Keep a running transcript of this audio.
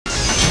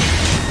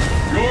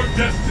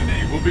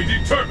be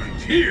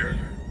determined here.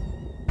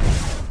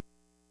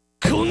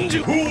 根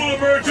性 Who will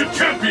emerge a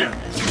champion?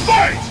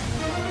 Fight!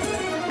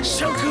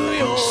 食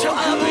用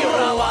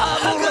は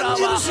鋼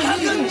印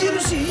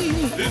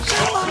This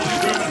bout will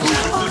determine who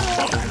is the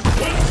champion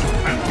once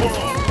and for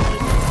all.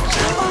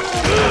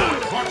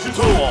 March it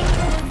on.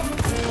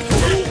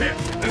 First hit,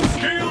 and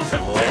scales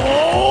have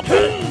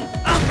tipped.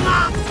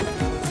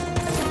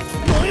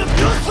 何やっ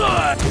てよっさ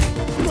い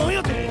何や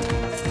ってよっ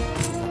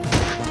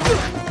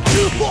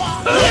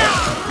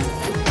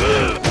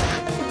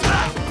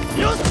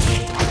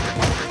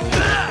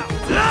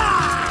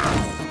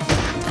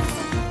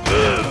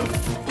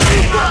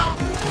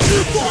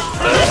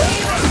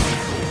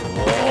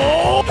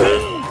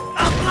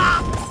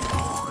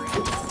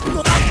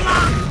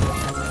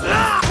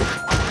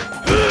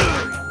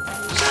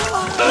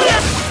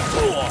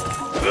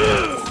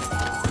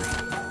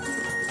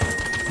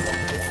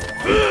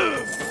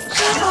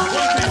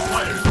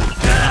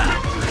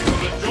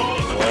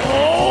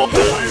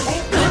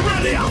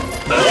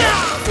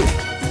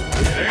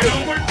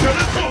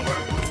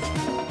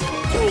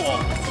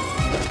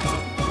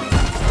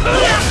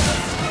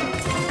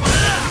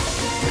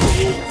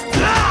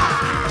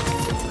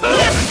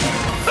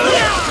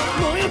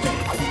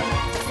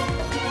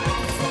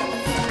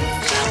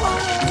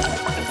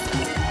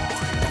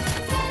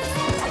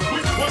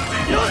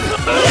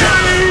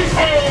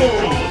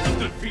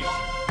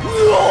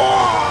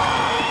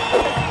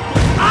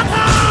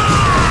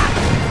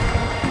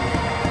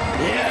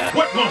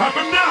What will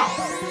happen now?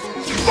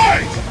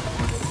 Fight!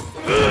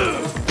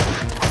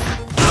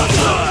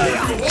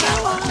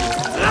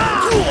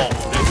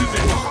 This is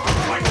it.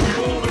 Like we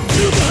all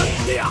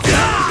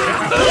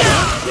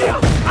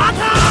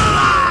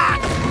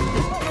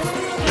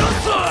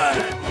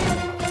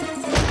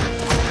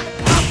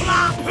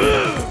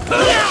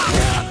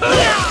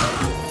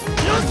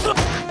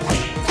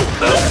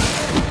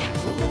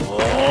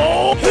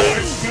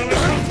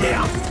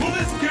Will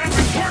this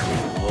gambit work?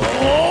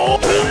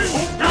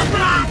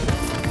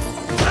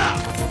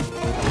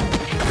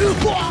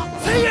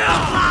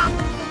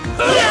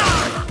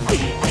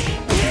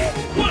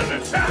 What an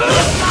attack!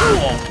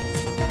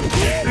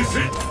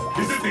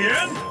 Is it the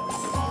end?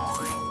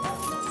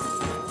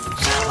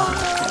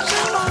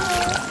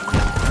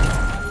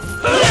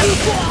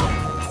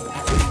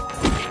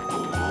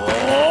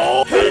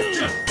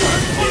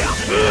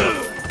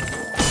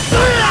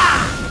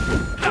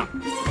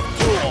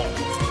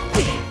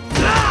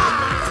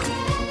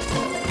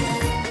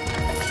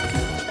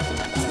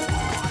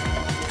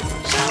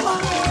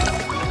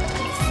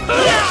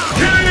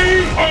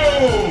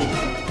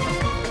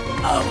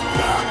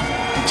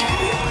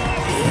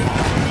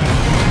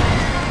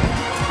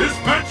 This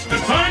match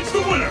decides the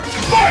winner!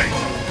 Fight!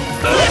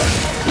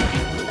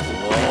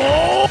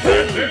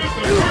 And there's the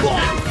first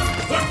hit!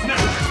 What's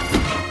next?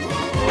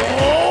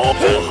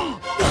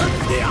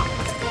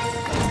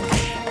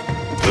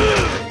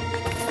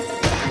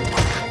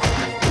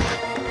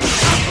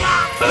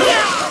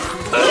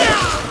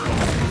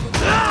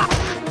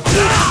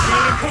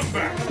 Gonna come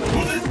back!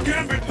 Will this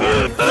gambit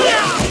work?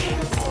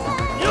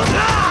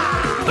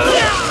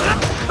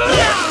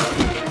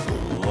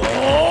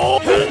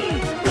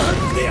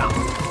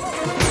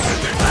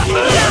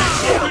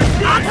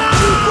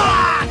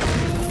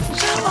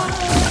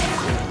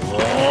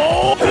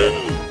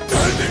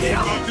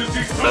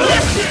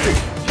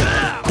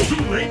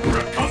 Too late for a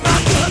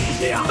comeback!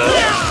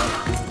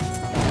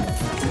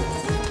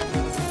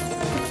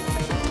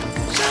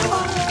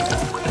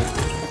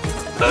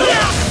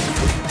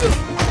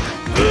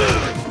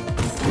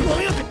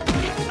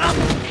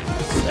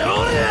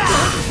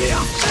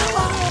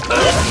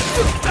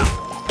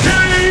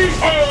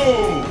 KO!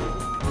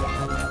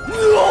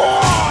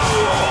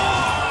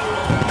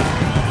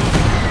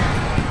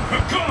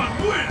 Hakan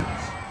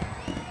wins!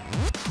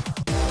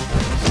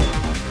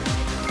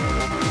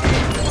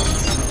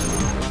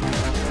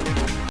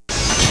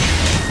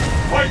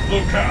 Fight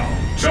locale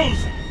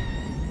chosen!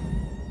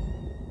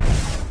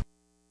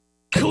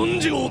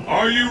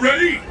 Are you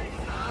ready?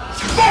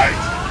 Fight!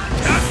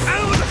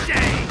 Scales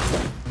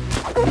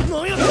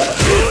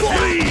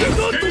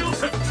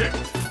have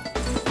tipped!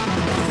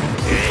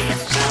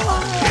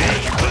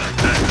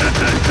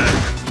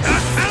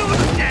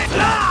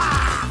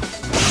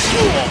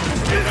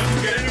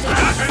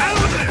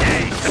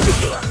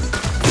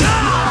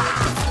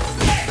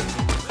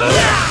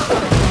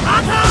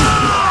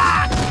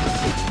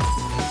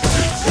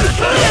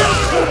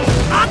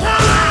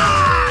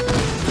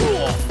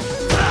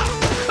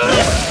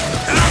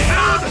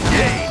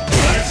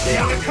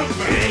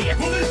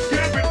 Will this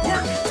gambit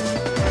work?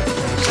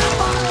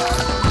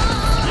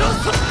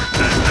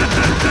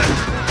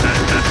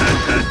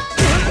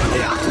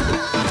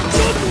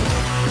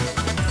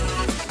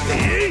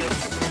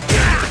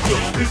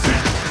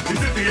 Is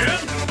it the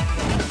end?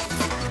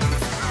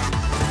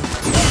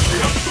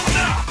 Up to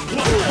now!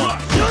 What?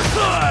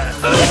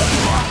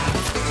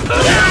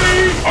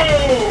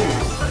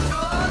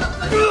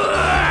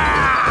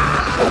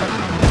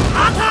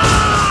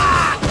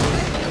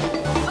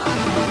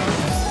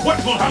 What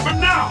will happen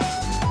now?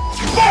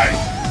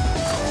 Fight!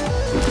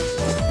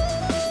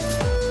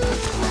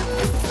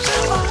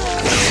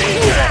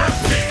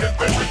 has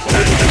been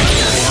recorded.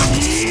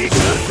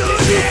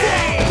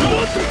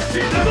 See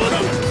that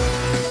coming.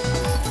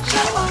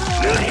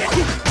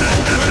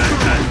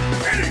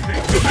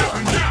 Anything could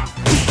happen now.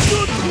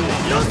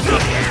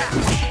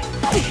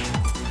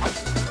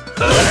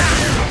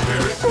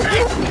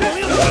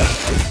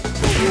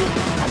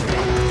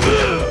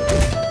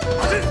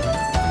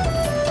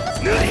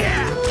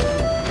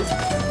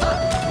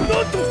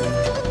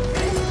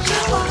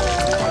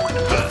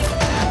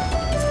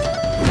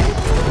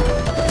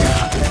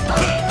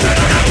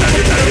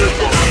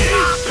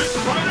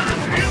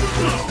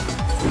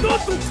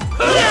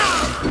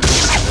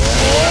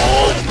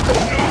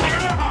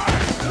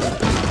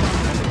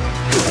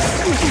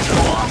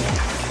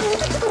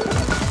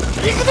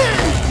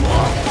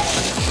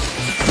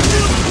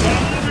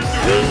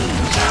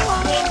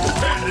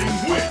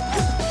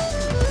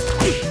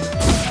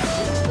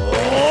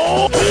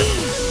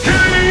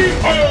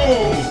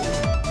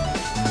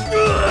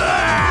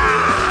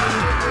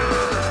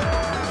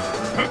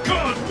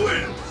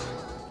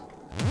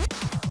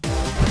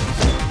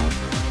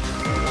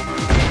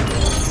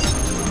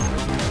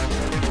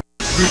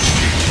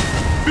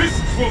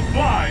 Fists will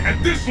fly at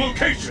this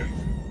location!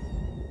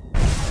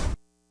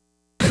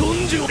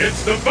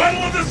 It's the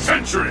battle of the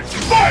century!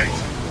 Fight!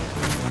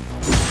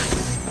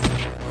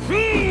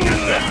 And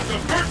there's the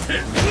first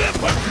hit!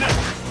 What's next?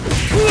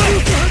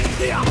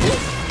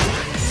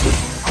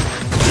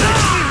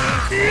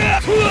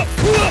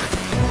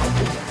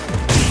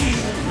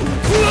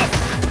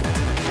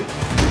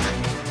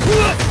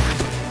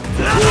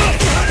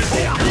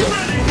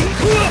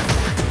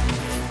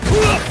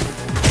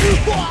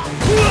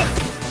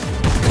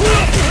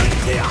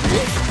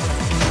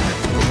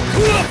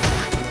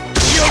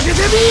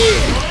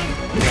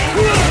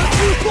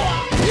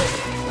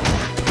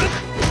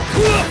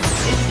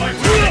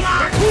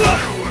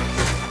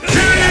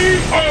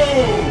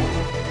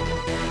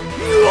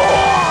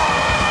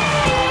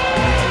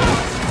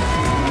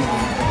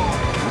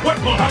 What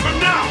will happen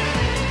now?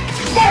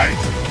 Fight!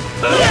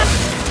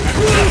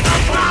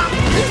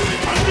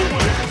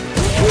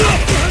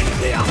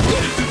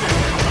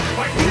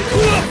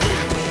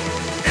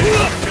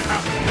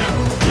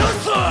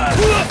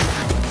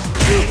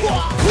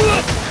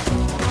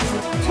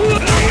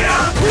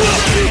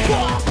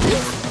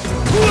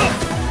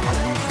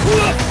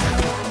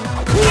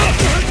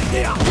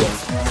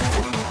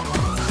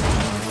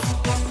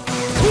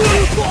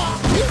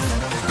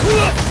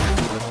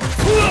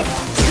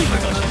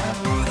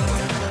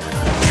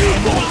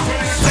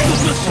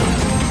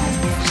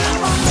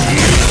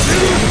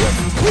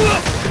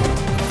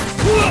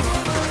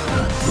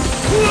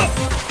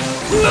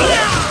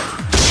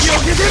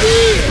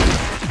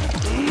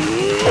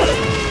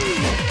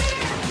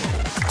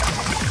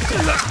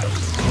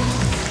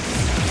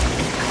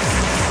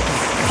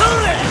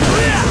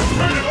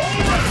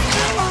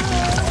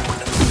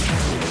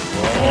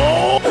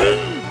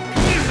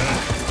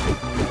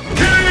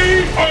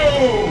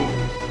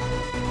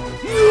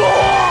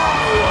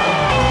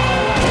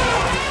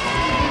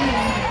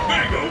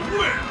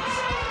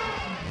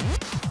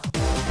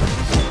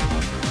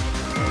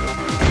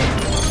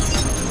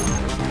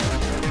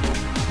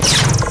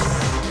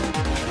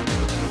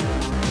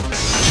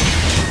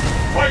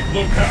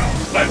 Locale,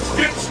 let's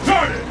get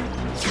started!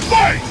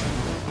 Fight!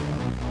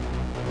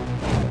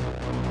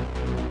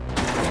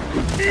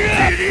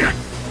 Idiot!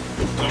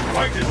 The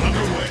fight is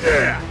underway.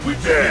 We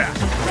just need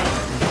to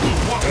counter. We'll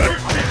walk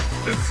first hit.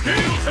 The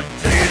scales have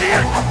taken.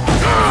 Idiot!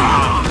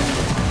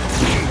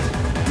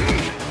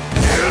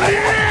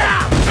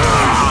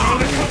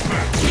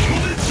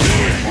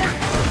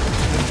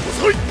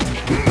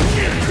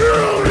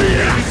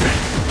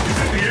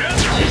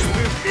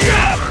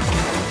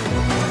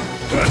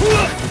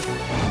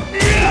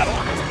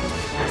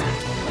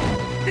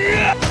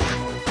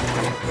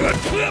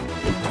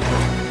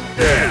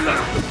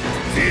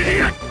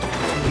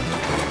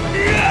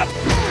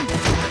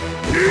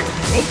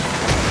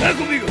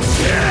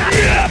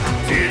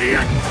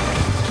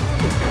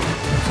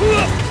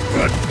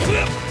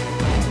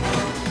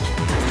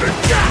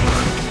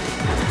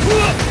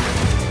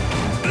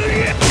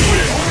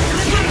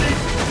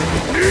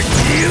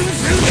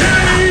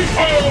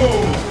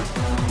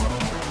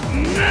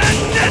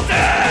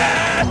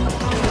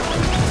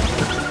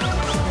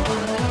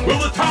 Will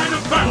the tide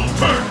of battle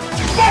turn?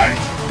 Fight!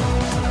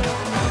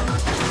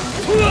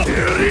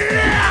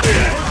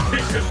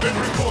 Hit has been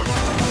recorded.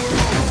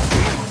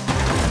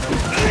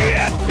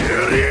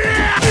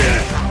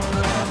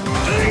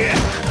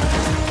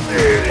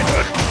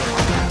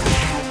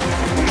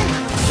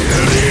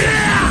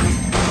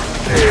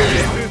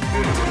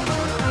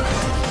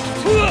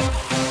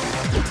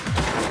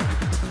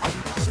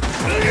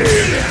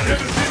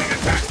 Devastating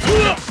attack.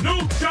 No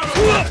doubt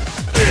about it.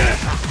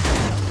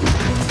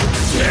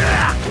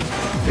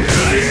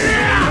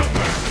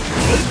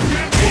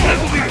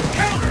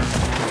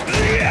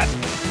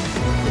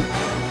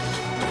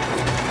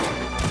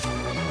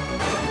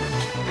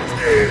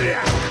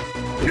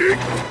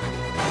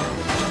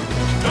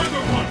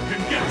 Neither one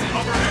can get the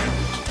upper hand.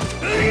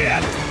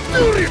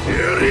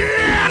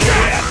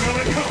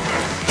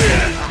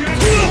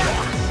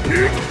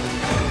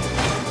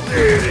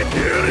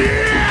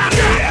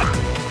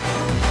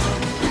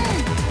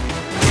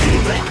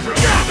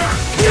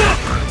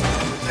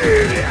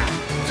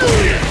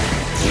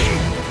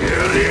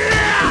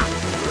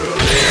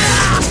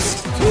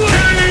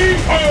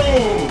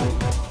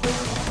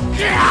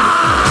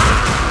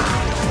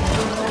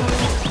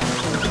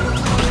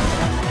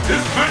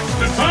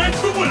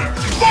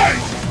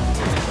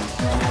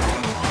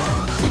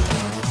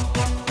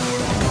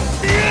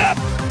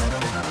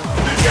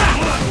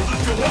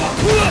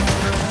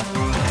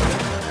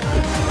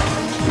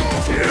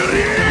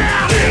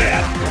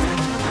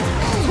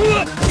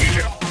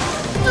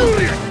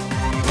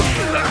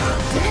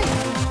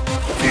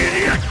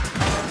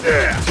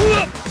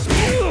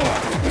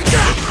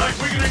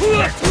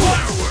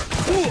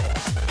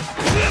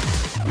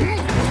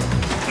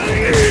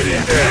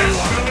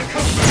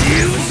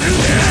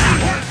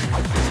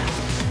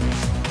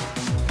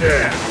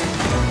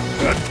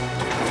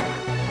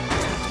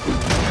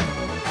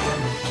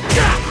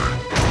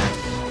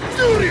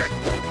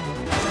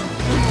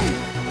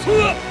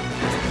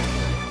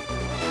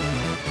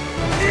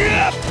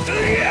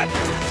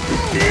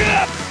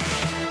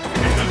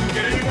 doesn't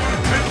get any more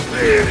attention.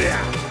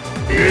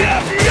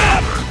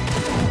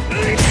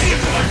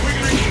 It's like we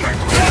can expect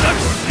that.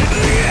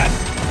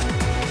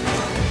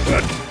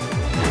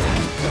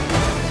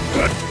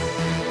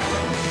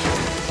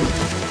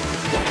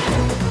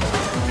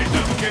 It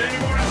doesn't get any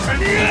more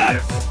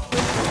attention.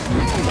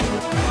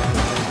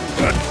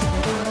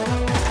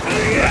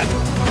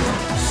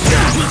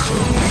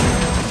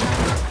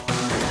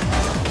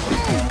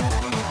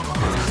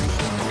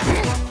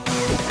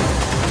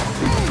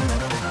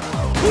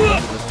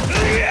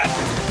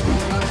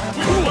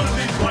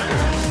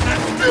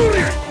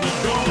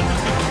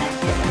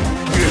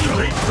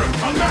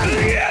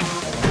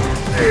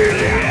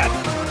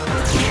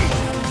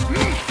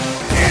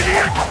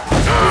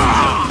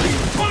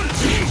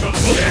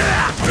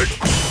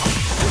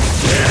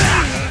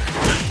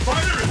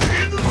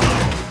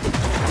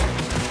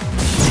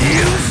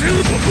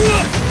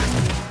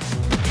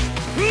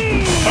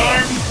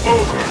 Time's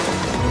over.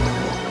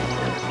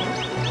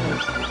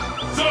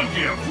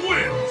 Zangief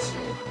wins.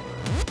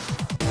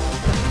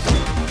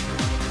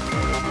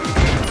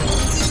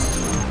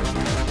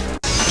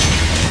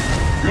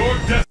 Your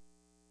death.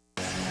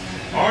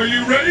 Are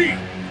you ready?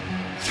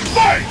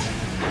 Fight!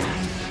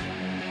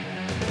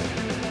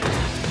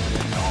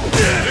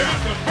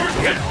 There's the first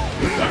hit.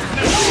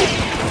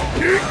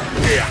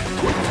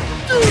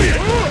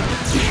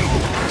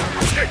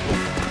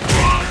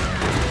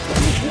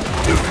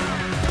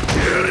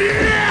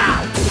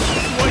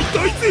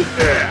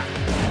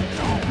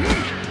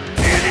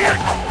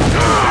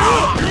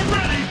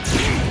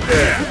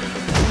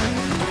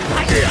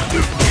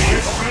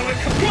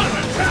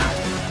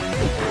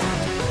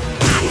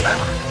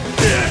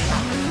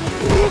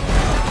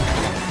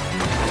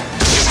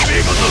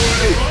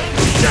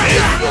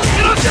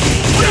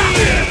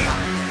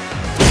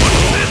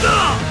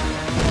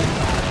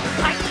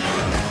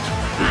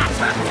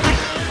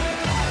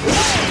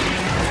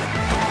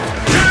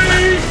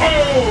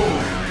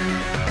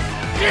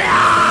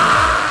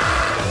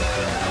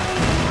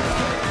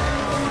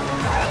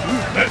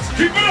 Let's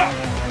keep it up!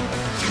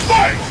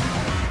 Fight!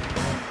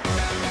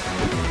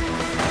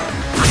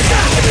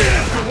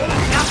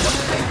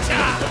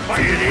 The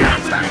fight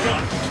has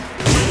begun!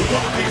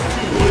 These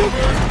two will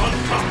burn on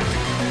top!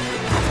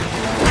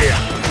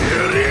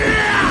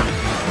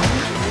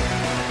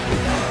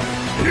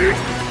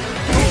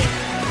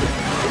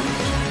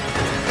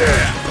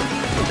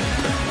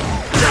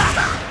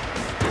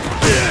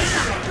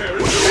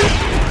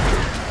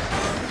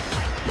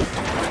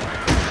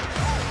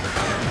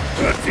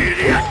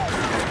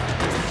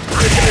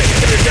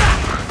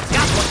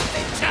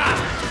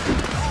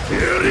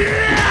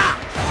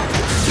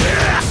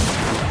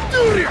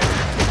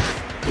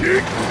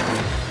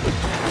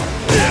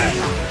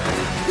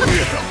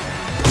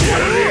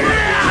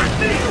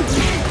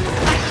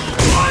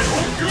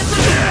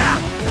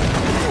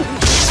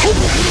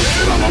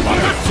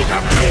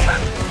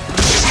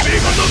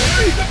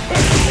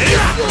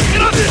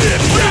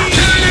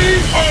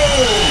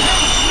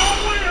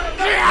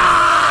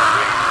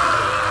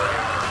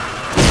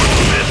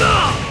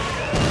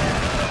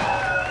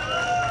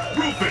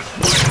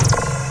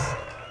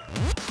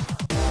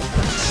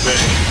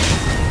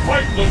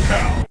 Fight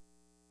locale!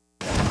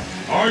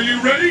 Are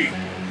you ready?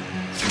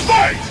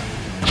 Fight!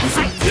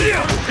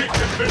 Kick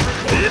has been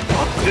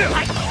recorded.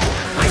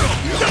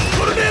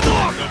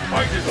 The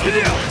fight is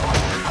underway.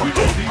 We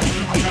just need to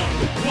count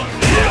one.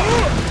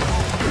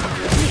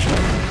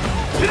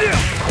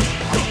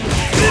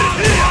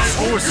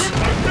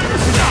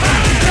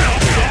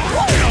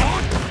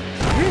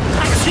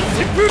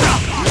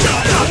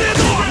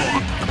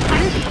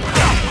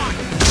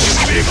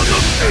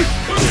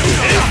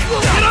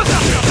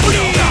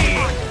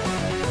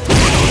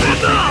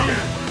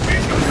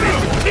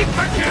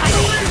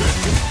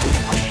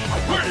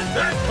 Where did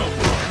that come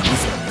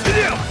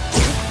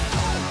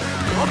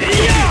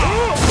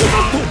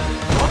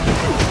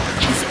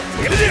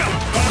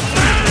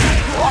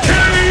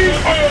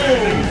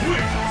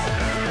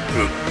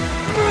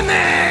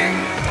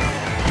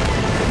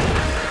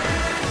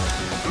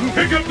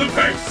Pick up the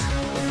pace!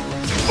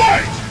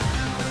 Fight!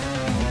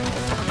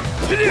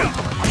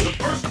 The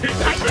first hit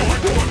has been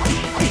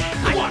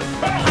recorded. One,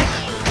 power!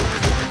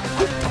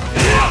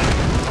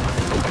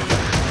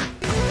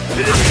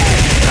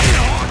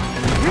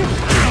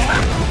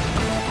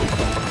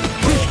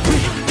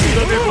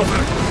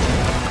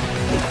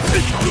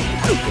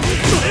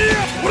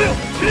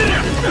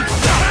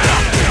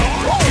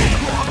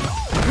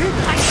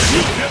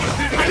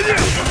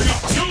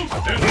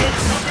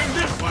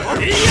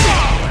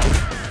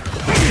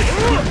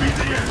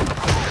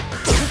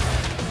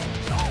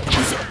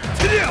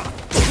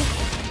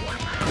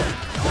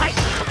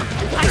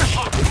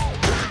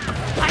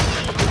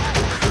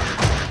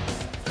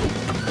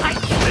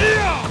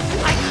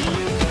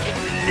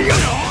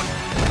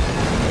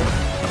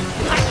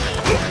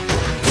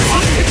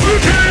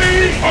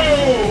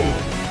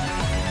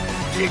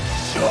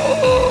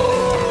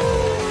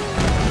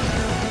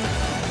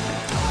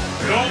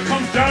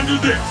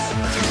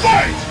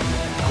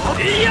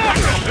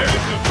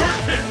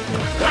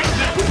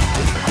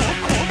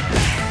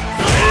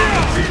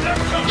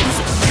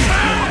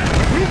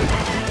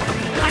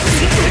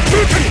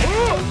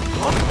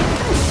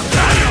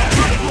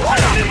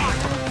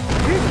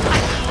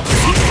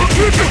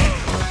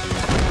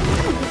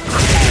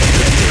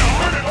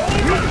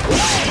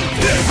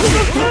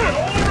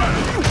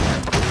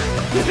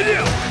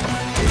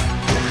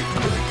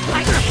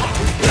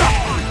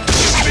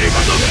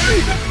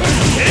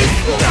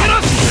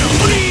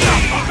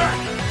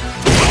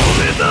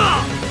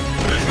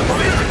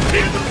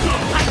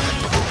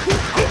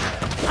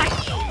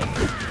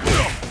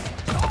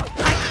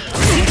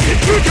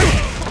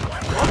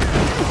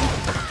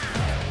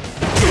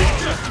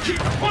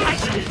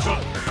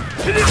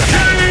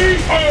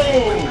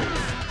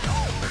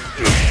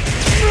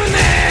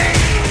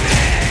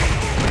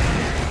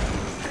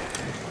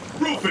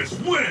 Rufus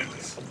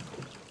wins!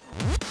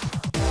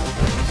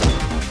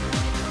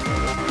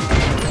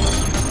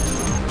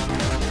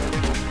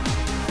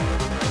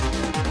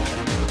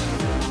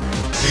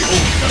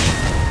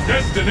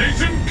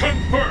 Destination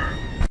confirmed!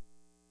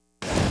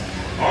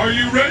 Are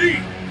you ready?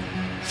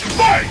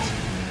 Fight!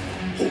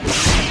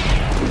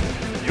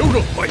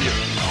 Yoga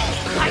fire!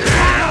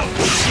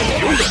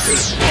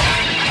 Yoga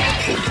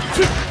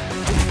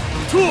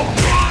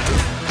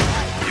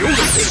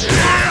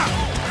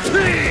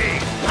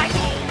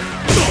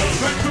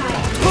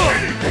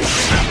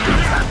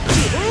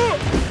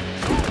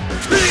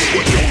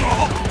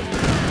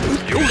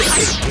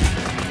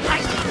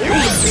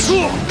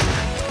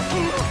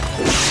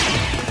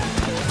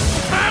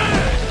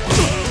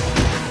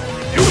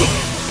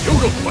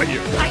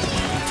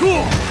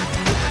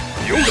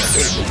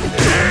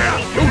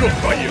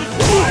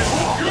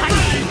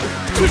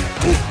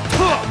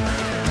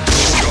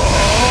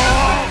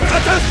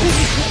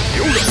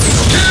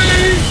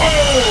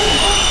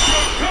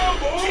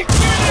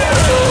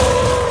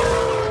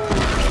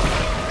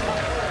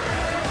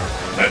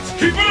Let's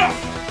keep it up!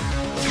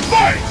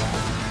 Fight!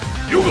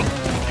 Yoga!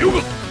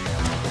 Yoga!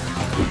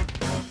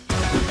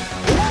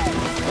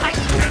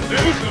 And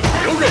there's the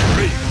Yoga!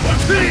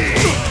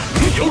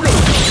 Yoga!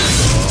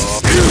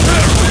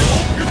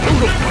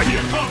 Yoga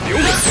fire!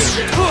 Yoga!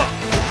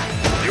 Yoga!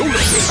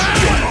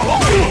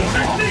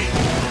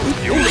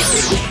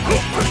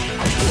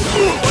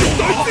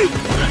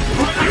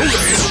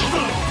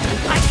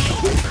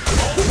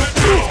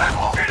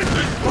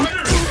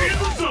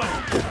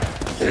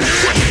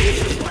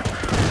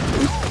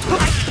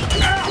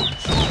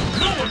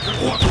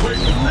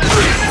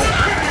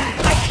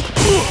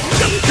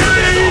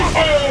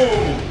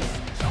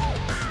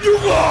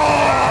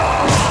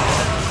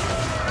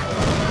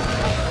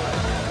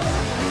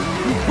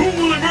 Who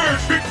will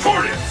emerge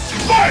victorious?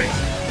 Fight!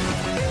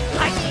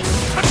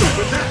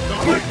 The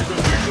fight is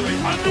officially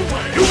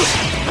underway!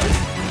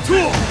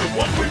 The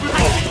one we've been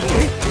waiting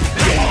for!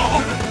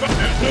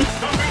 There's no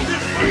stopping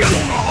this fight!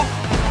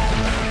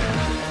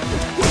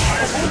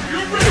 I hope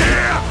you're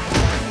ready!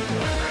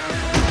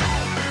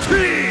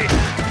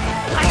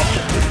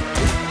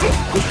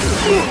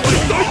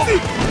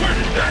 Where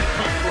did that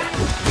come from?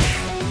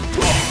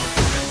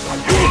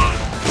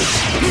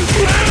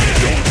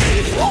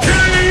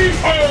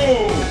 K.O.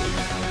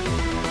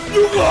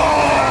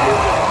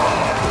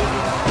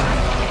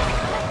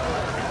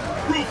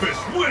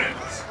 Rufus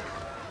wins!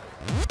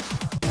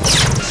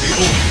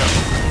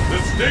 The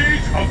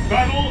stage of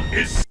battle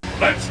is...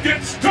 Let's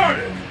get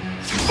started!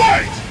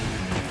 Fight!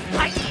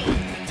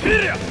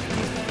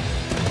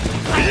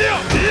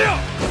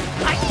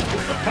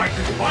 The fight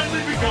has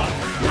finally begun!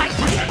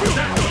 And with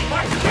that, the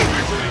fight is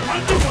officially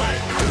underway!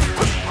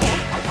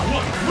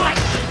 One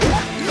rush!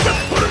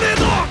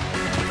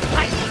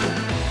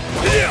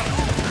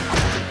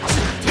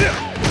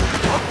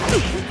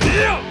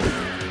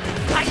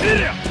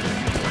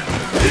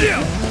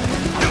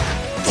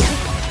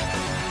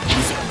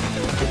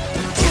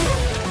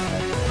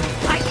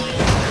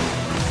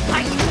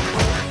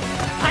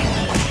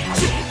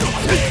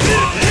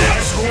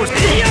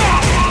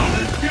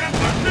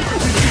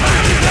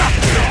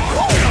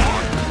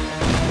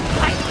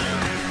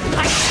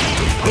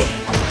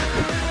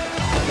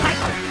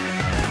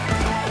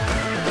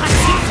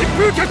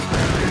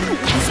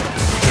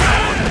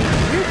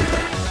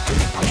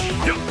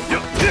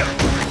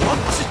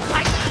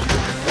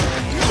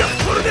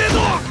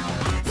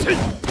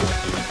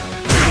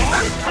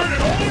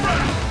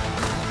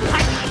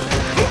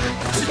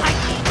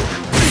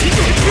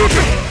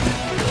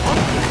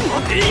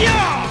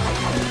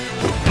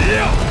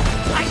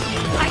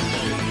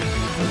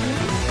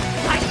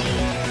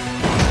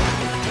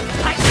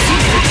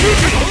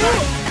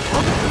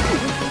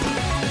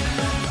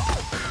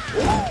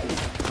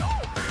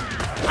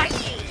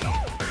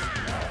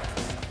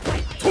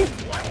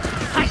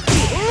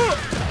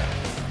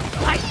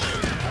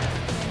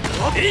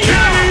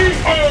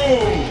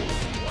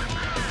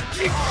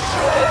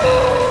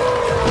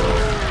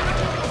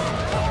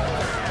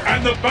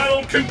 And the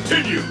battle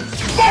continues!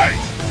 Fight!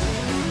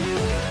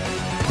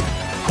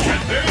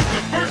 And there's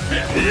the first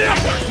hit!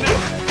 What's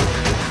next?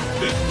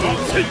 This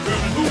box is going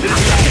to move and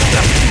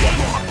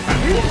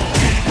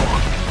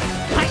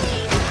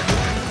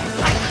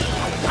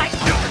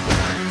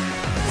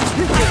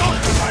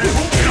I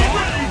hope you're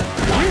ready!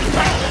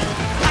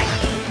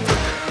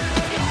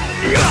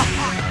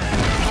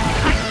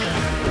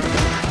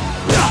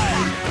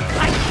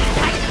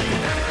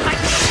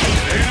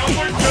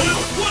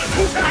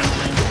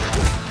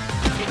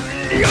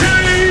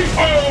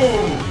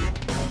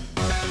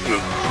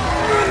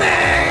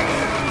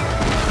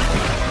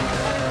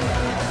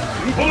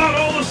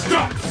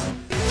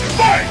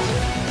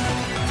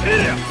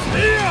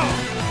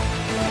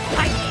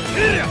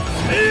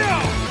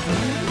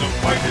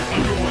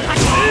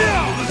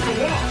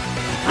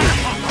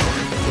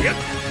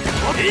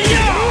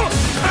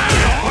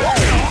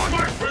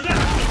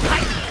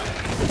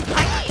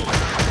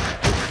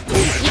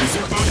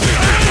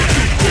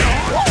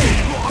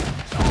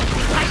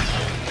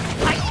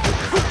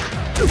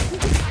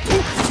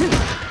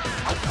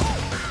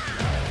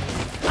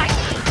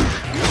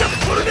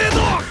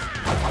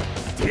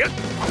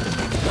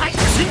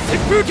 新旋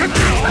風脚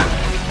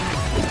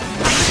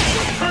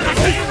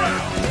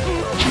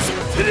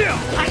てりゃ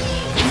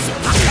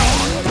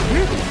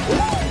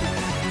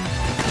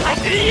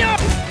いや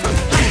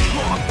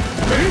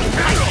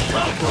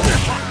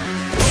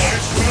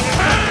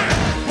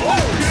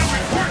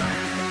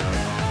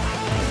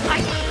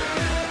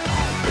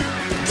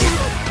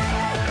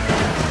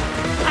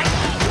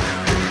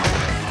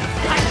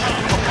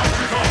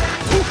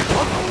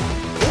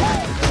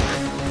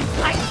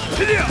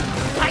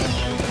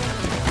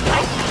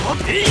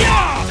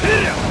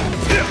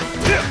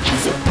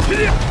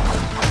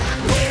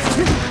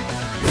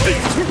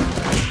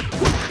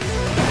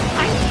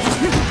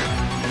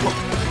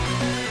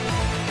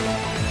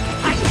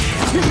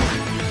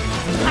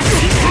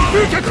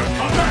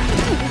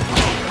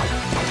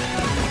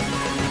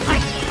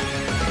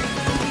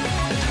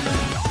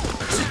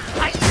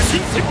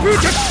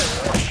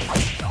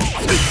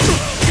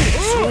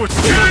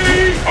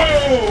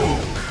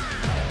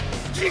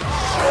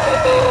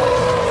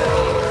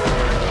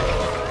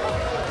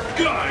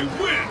Guy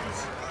wins!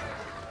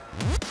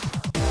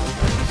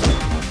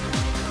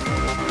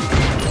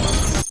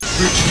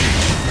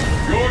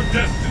 Your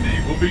destiny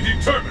will be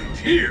determined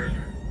here!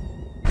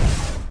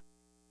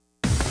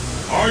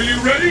 Are you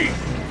ready?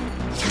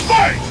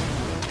 Fight!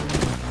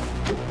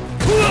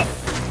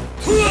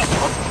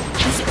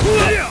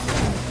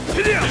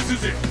 This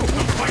is it! The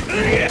fight is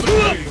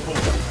waiting for!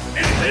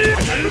 And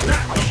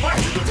that, the fight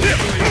is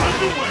officially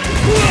underway!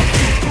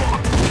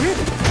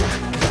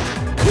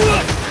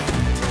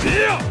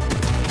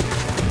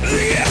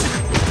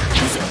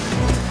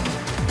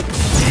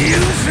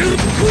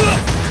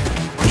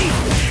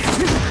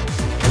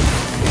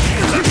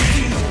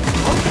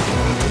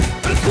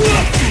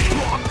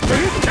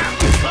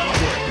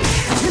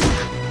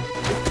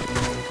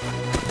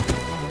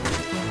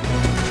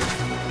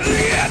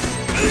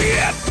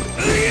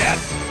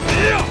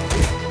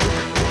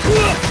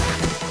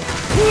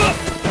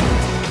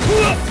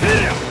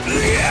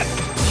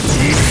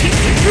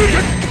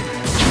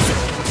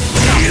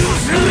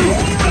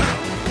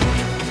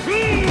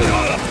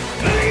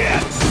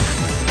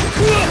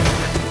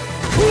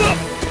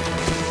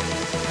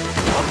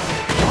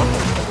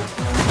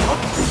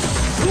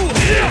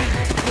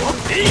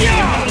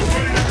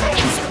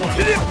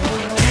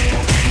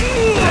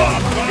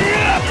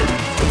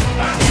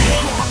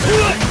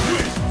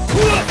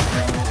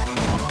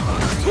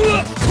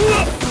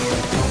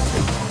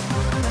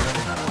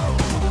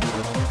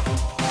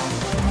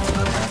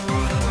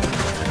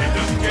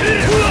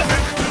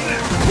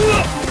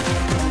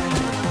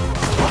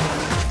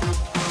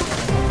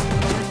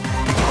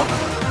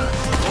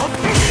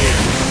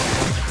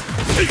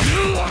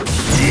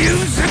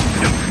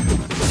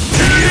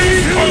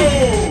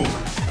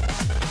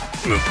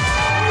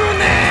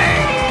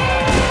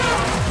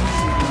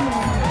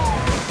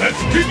 Let's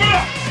keep it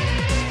up!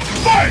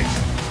 Fight!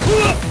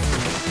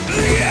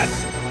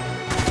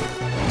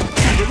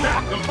 And with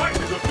that, the fight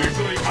is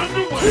officially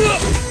underway!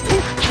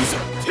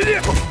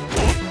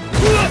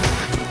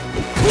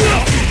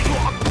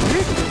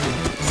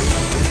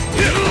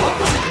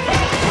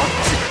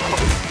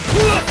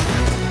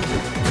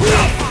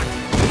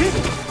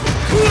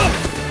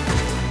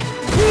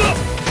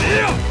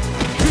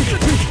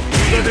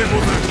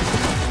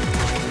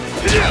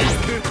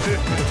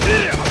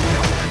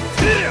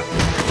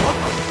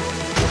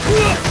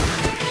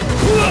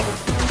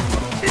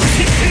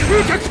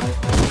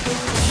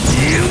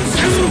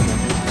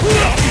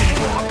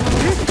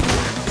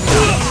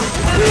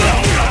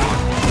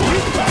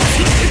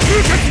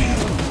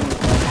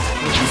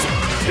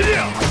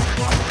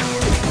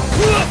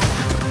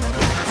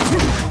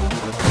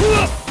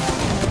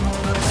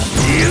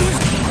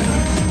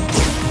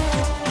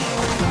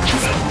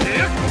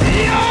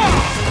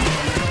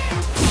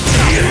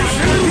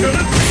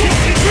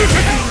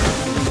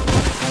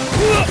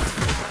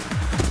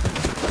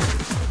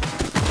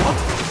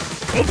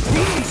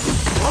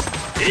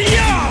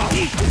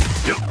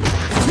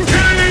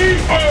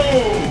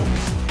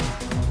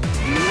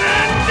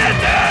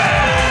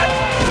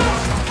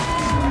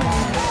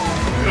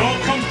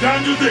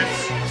 Down to this!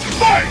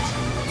 Fight!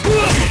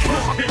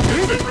 First hit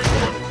has been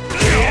recorded.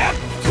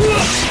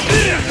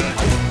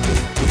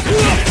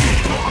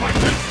 Like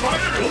this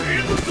fighter is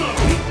in the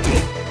zone.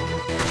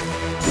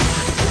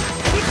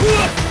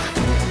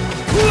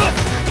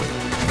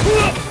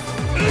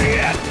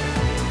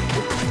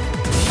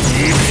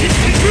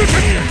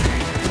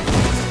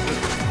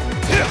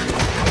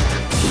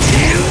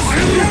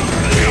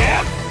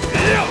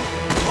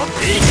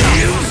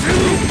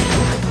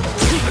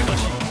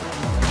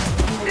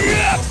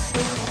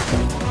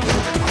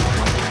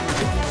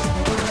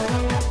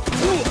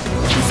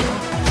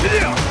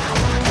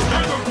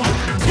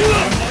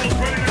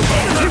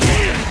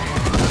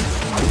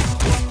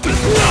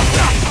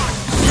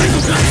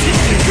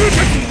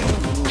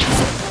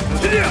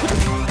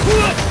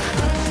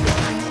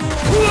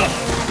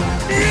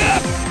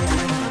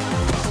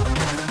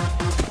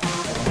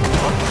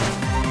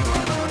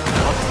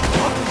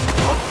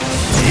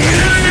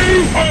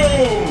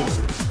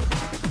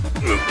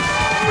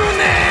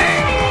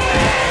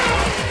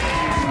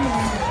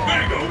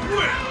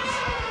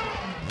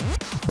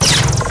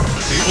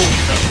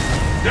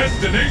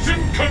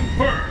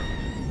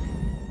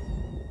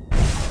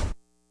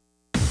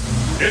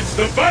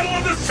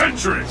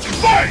 entering!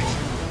 Fight!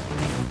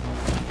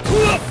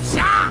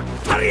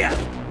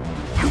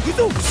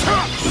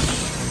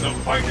 The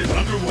fight is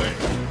underway.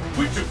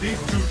 Which of these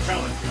two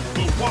challengers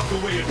will walk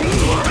away and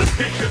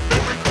take their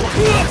favorite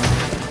course?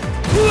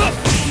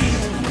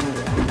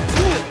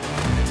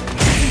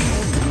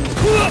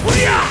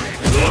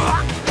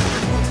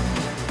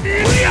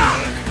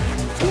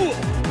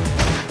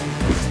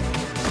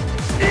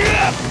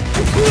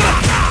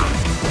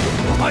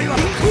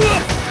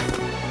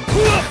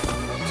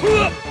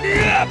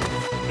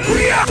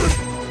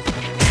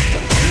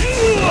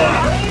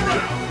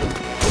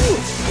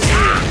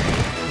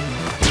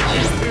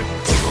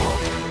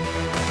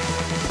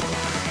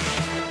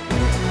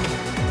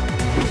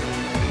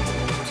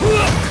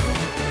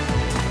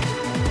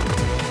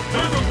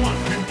 Neither one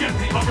can get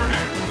the upper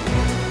hand.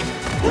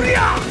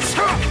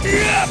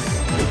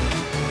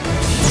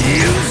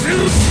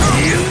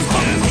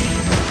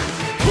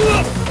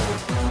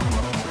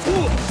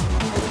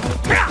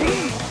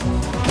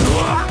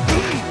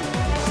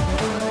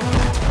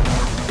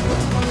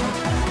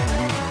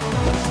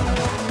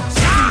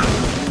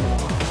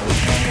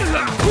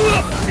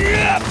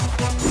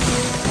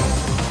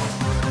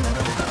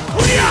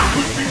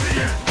 Could be the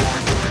end.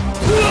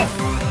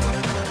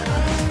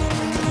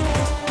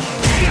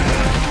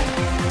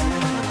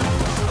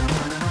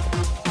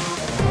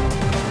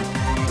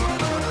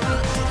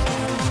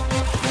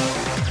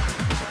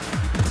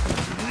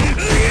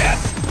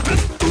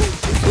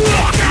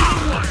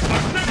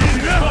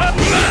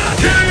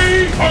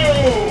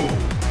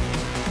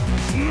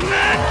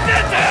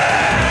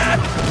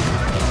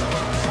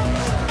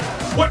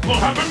 What will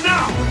happen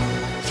now?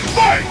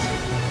 Fight!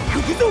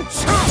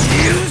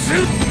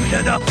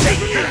 The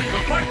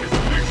fight is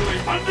officially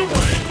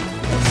underway.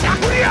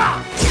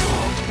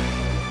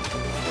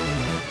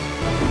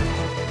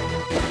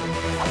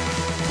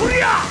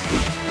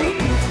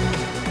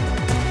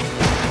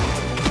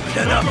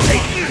 Get the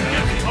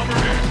upper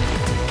hand.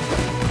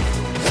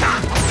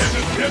 There's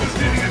a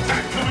devastating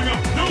attack coming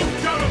up, no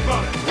doubt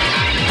about it.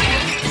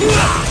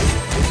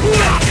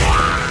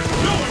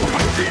 No one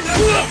can see that.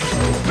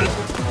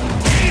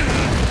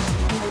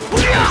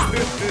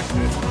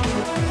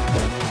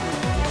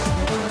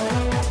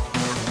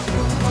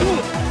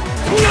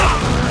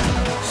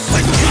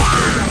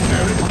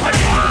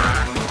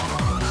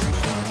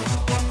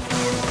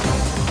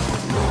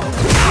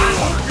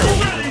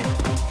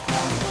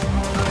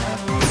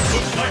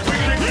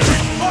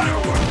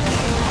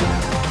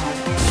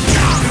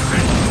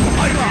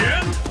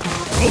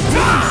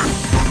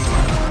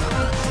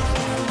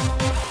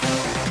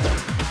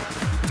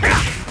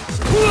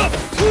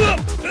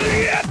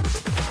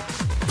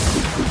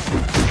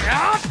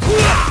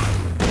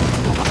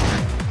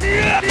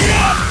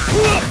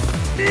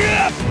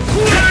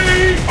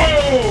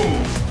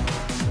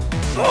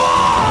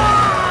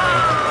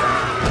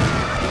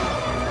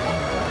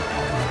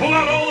 Pull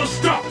out all the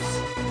stops!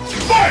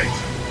 Fight!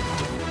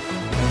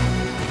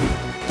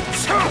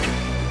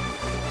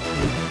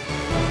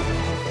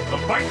 The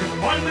fight has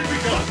finally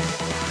begun!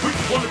 Which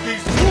one of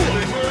these two will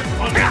emerge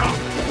on top?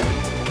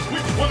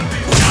 Which one of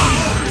these two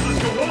will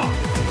go on?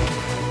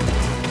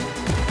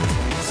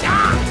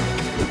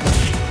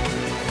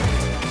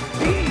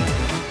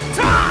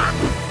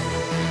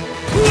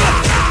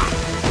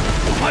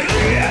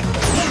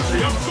 Won't she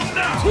up some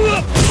now?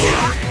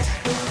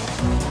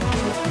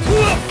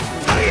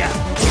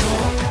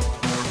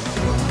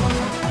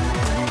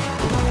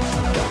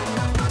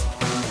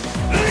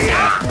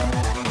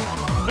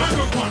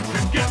 Neither one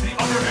can get the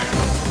upper hand.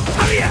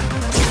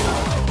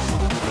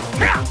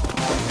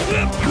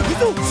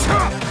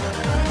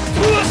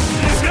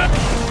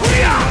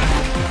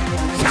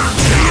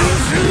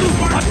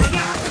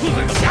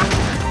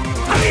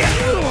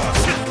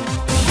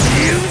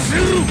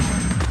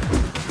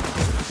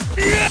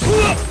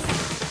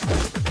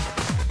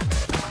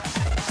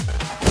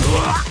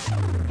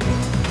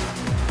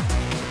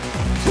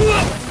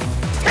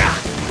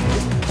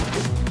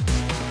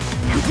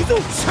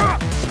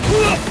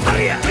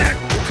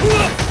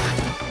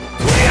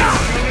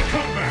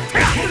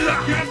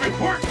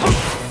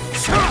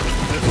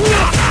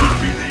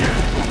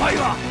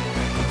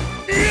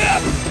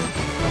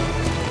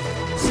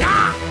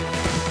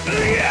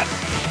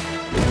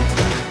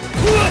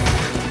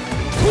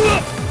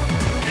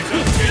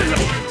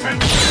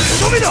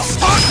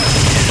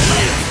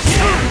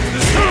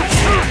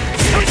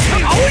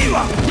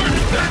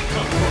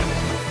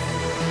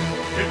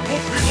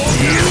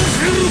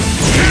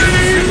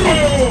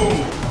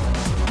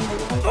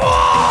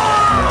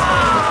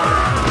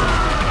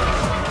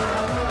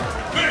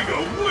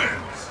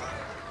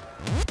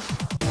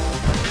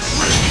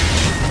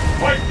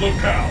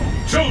 Locale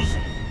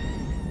chosen.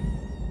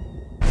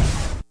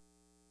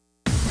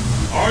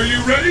 Are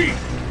you ready?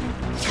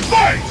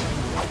 Fight!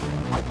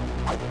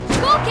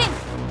 Goken!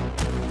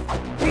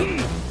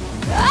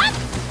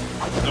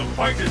 The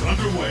fight is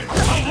underway.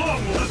 How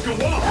long will this go on?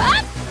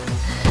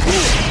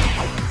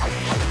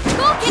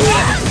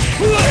 Goken!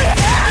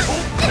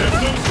 There's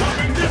no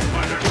stopping this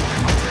fighter.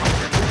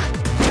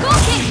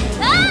 Goken!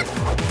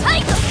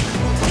 Fight!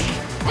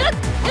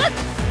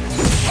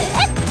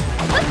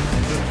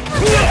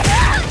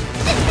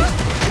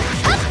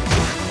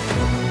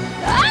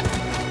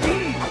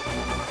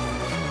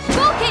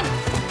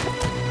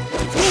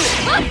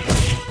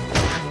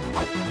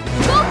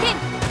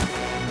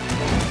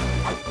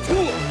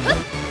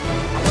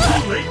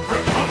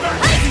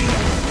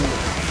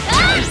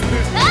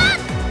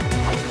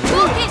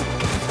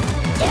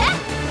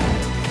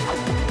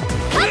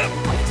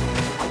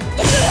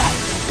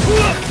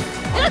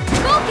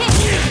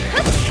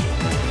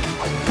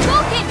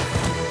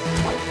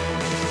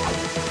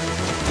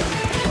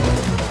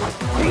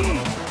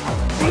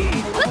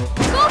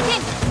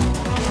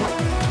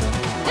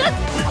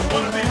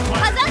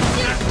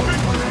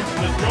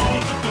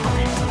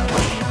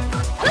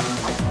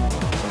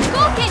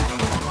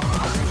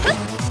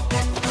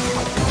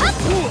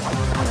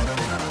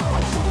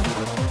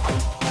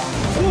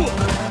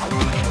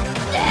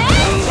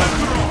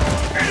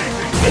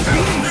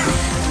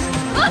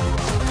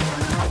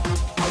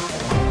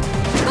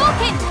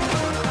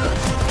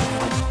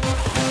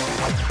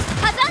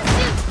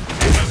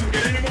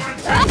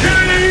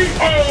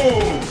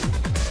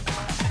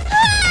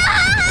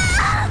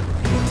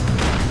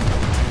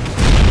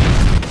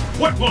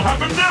 will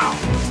happen now!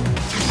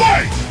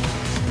 Fight!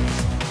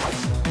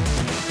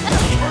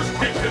 The first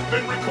hit has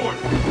been recorded.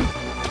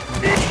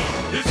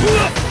 This is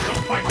the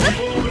fight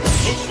people.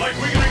 Looks like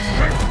we can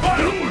expect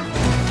fireworks!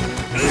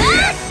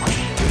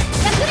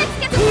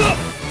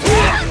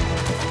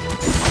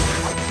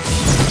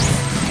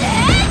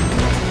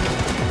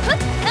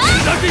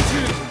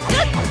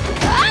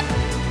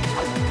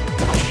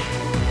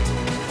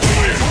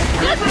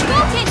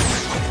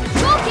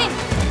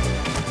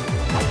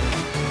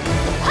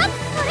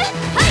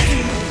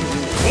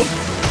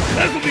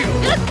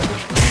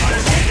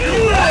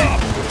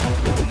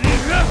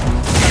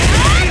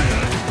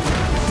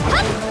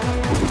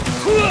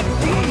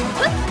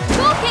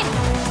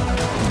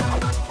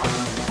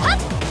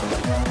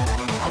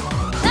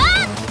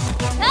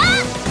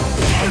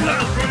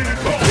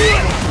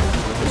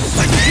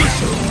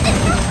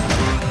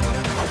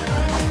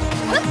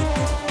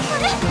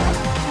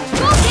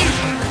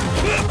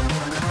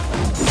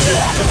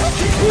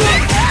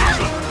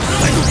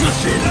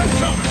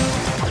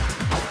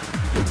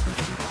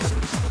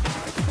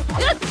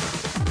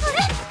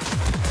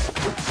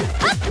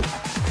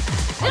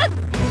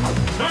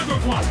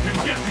 No.3 can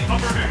get the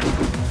upper hand.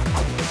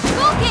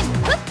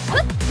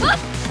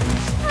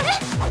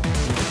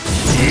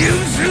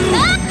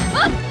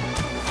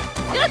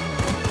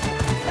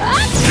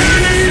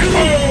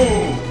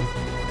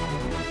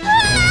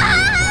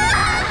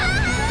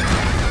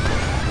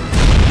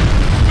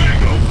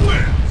 Mango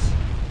wins!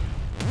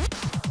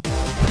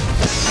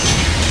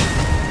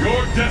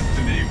 Your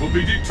destiny will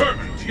be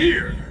determined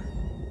here.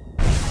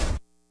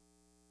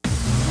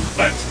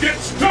 Let's get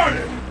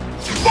started!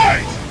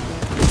 Fight!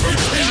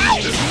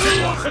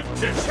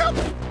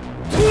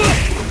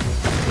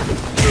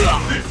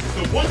 This is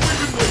the one we've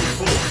been waiting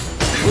for!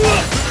 The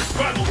ultimate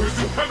battle for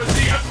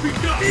supremacy has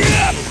begun!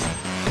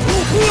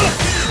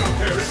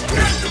 There is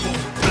tangible!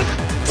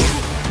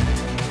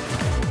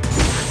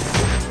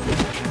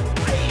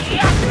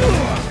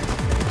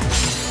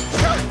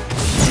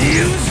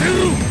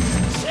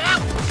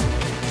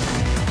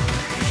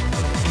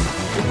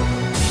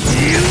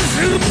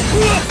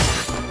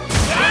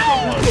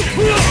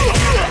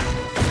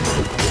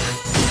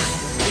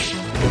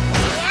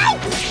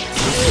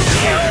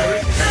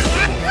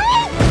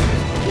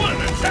 What an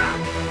attack!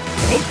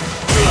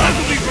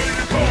 I'll be ready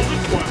to call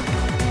this one!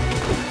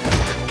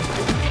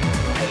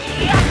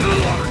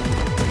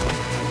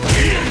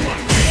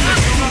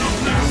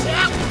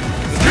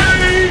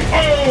 K.O.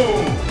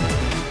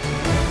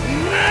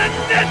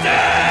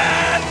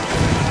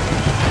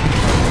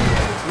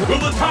 Will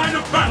the tide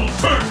of battle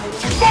turn?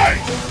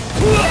 Fight!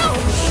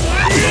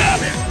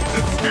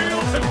 The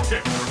scales have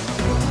tipped.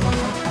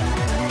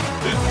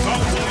 This is how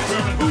we'll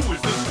determine who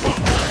is the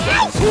strongest.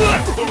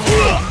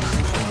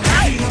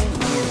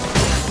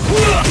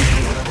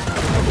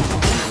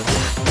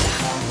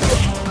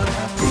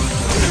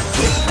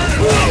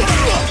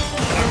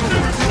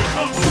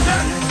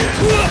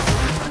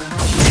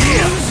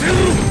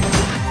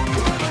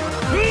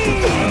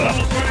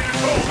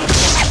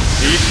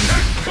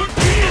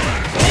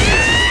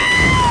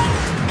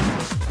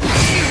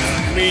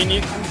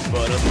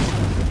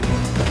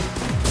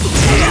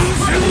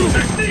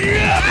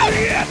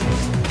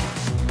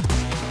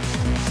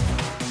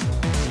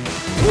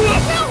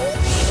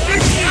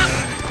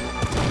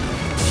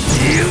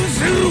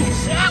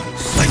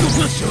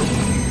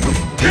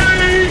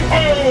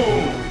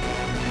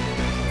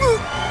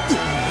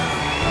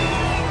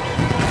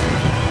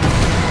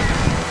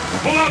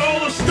 Pull out all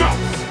the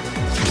stops!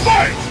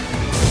 Fight!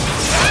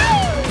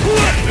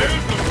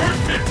 There's the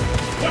first hit!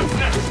 What's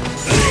next?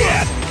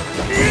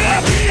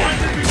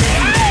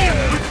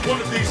 Which one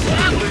of these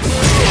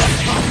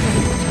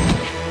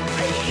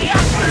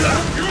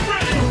you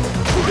ready?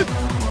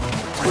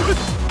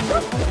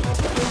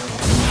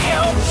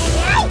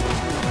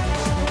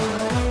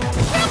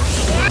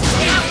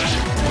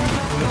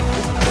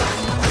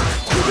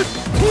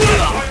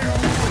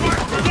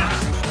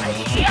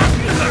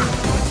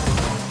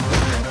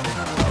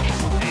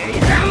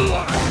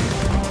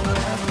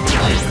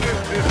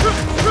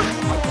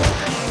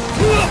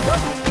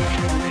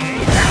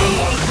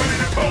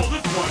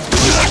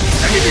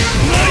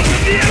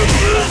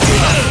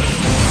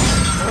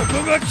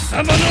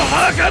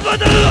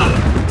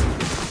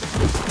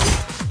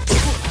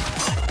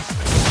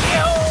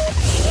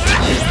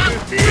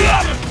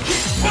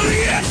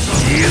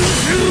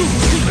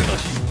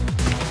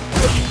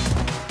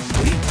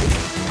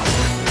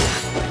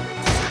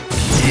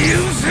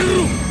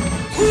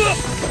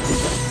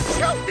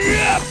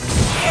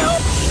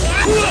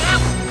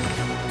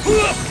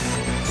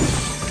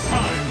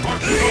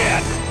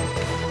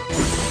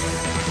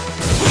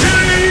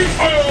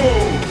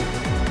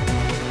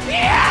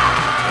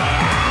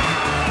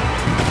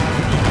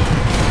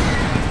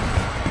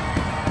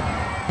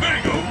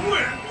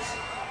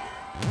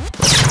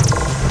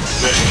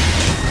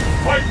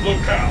 Fight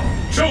locale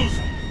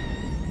chosen.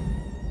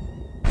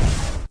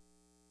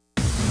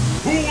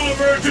 Who will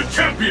emerge a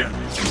champion?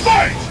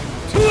 Fight!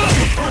 The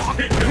first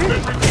hit has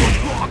been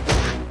recorded.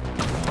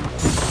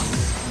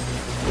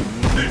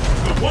 This is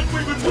the one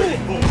we've been waiting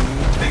for.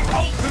 The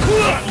ultimate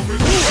battle for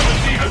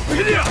supremacy has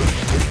begun.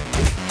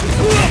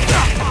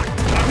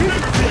 I've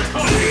never seen a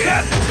comedy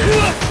that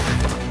intense.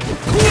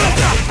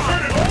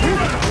 Turn it all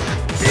around.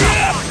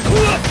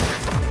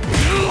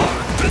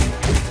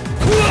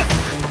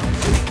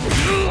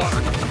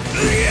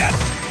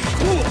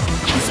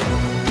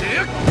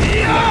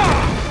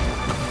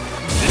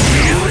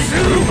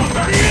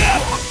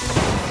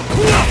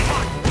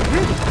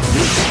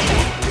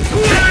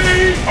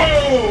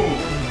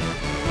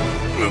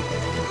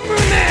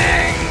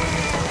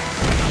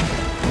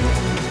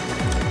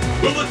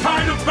 Will the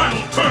tide of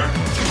battle turn?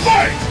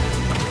 Fight!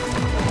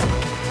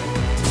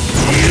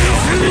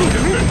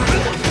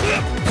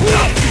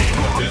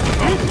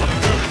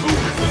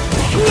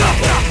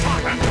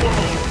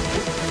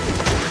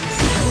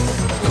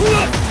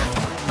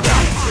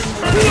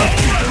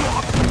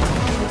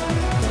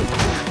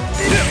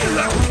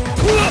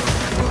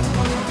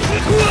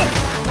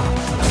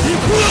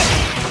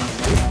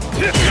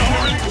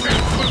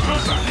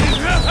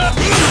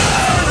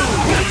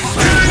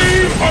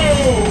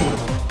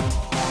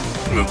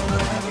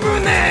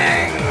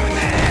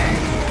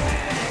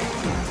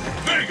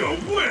 Mega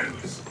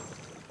wins!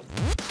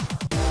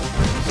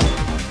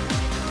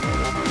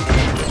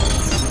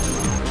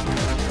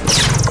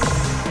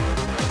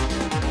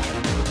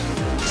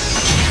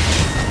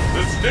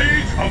 The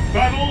stage of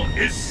battle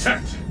is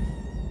set.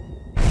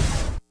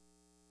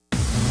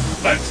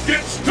 Let's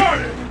get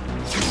started!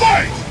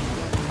 Fight!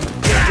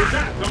 With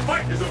that, the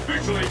fight is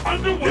officially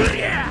underway.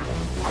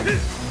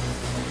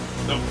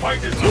 The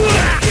fight is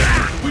underway.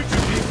 Which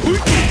of these will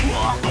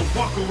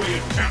walk away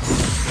in count?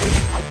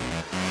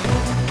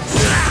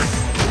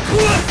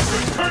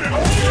 Turn it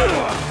all!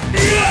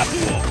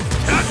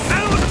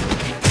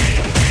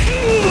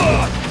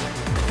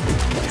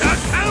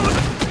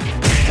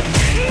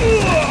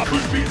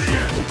 Could be the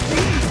end.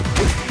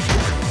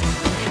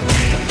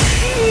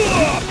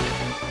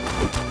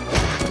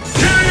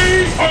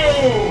 K.O.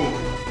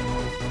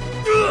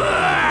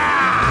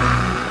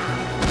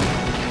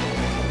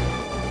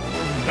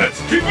 Let's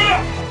keep it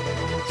up!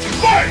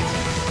 Fight!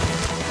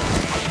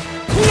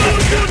 The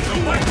fight is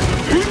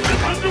officially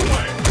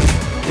underway.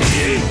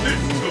 This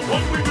is the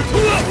one we've been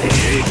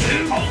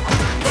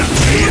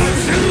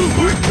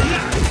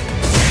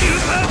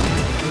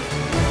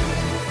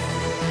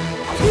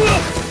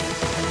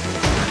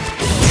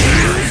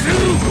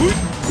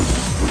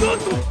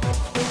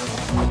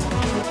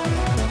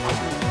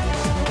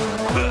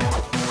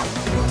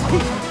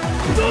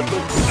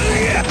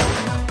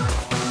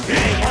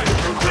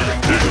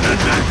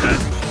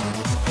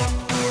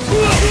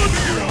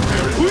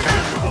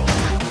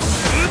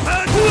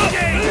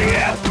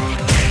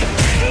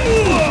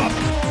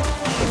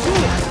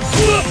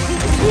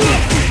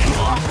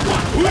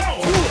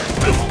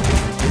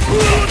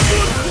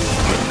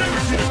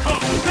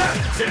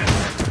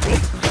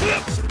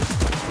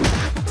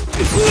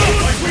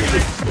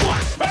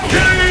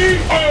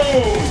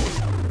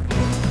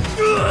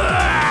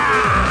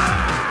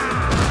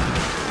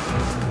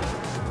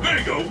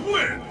Mega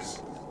wins!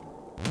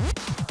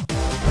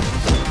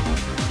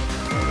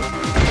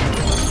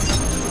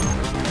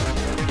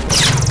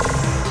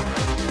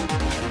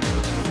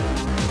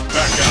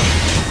 Back up!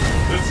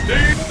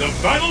 The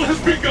battle has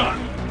begun!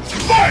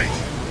 Fight!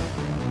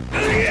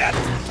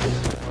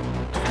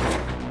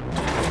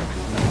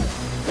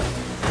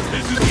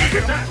 This is the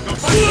attack! The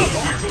fight is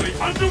officially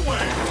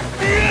underway!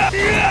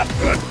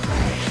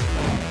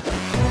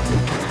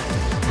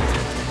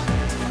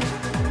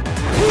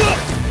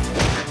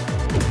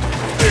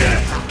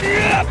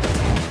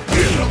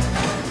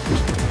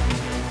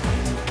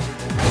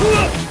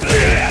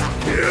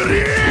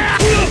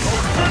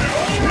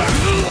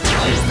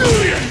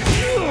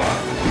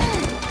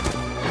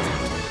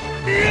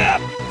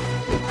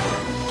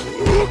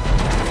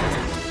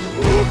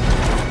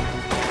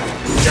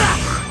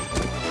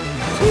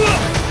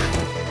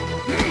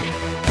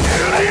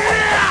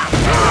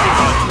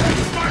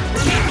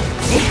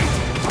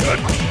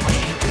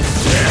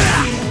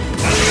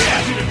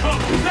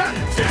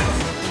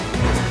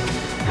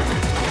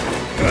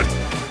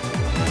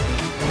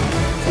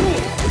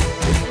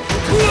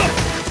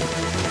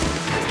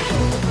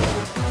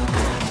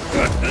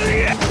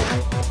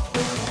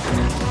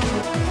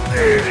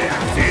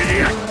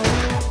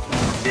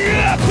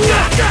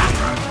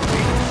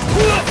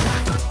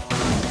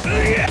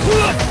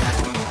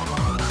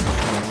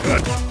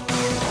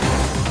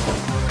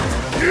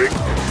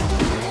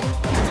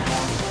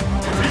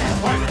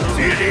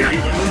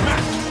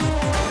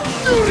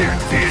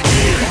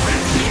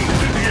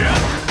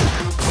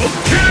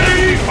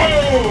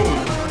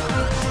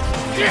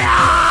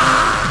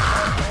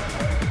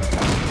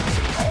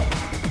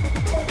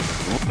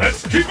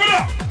 Let's keep it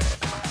up!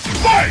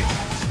 Fight!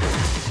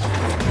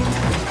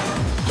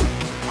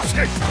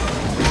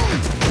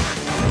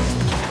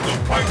 The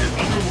fight is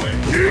underway.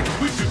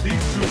 Which of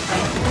these two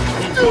counts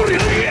will be the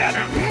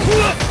champion?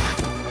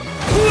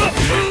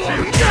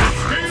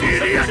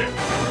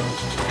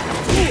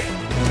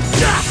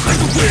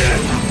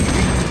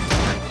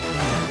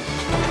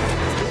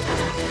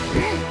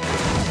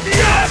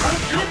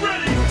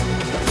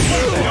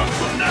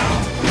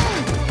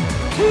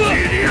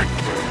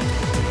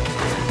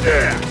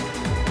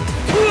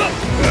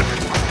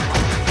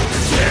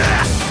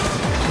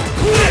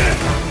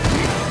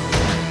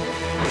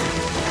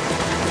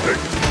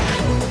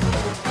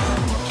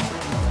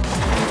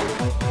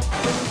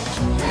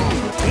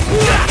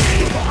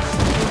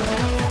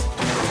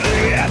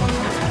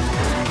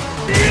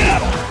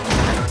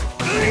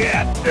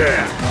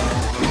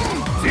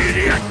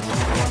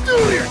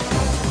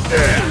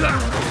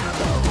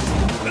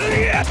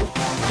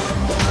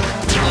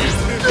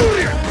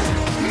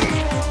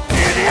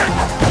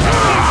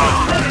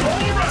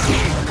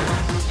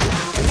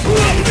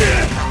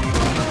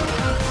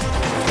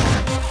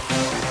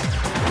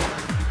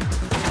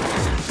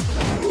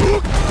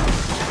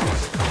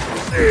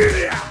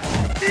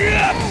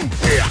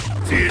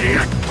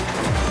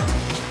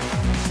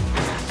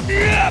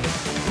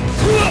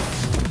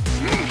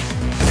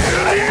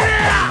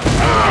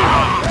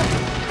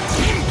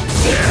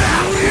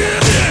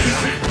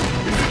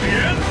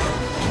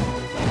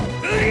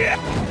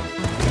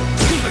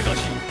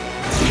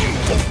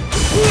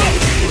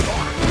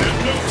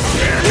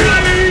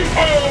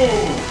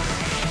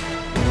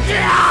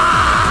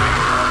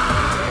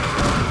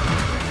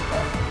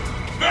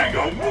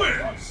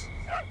 Wins!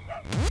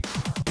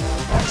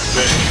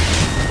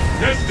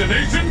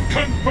 Destination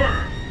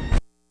confirmed!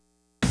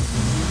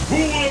 Who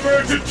will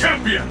emerge a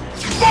champion?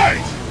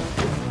 Fight!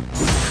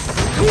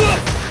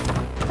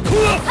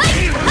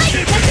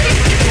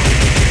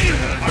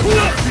 I've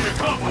never seen a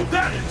combo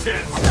that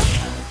intense!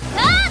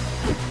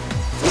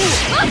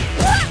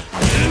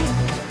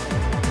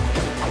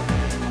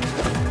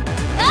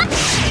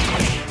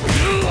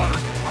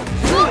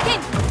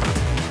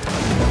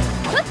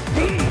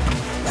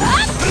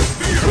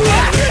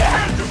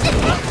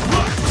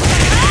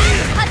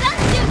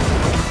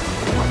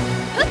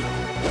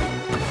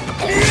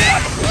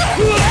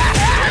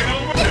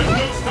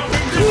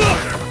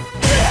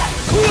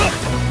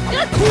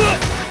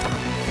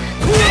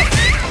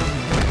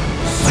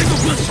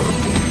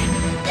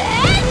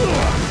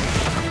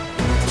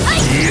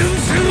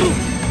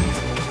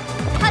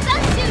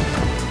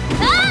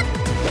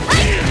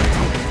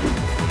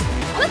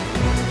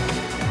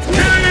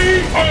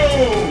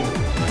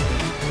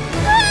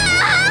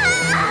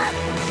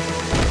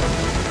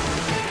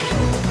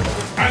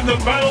 And the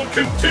battle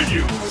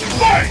continues!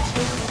 Fight!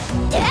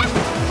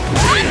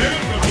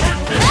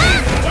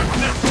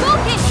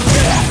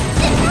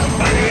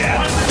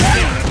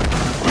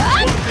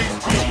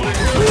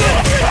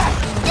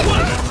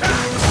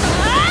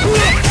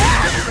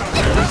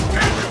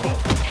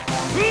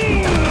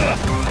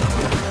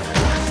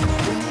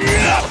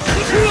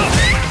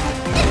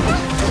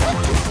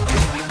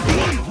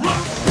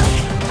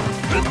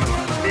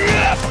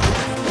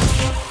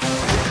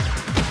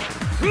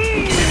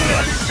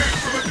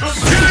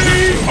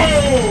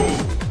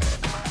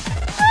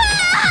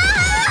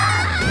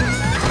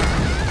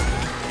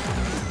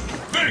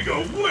 Vega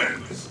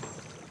wins!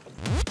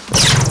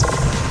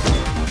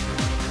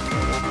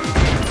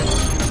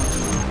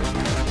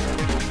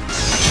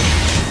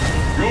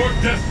 Your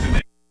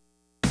destiny.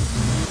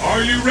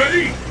 Are you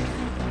ready?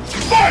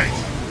 Fight!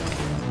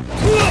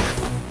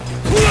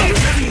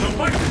 The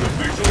fight is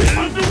officially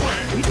underway!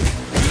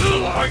 The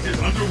fight is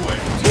underway!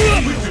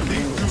 Which of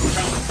these two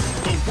talents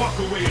will walk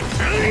away in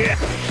champion?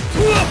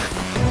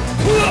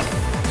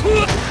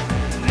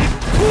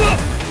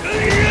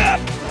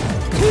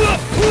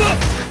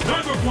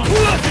 Neither one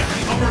will get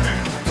the upper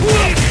hand!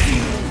 Fight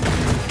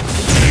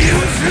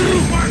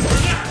for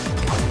that!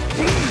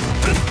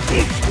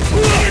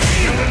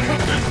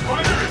 This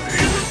fighter is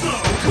in the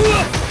zone!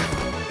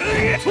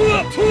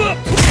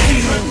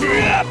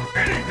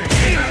 Anything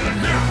can happen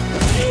now!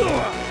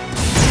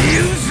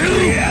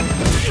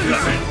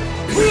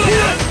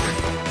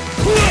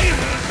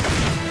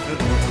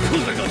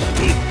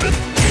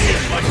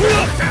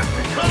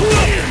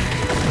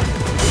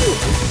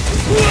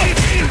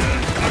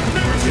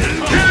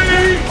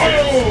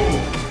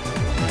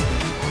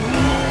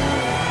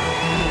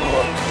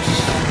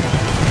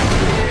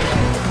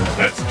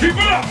 Let's keep it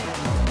up!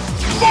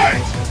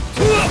 Fight!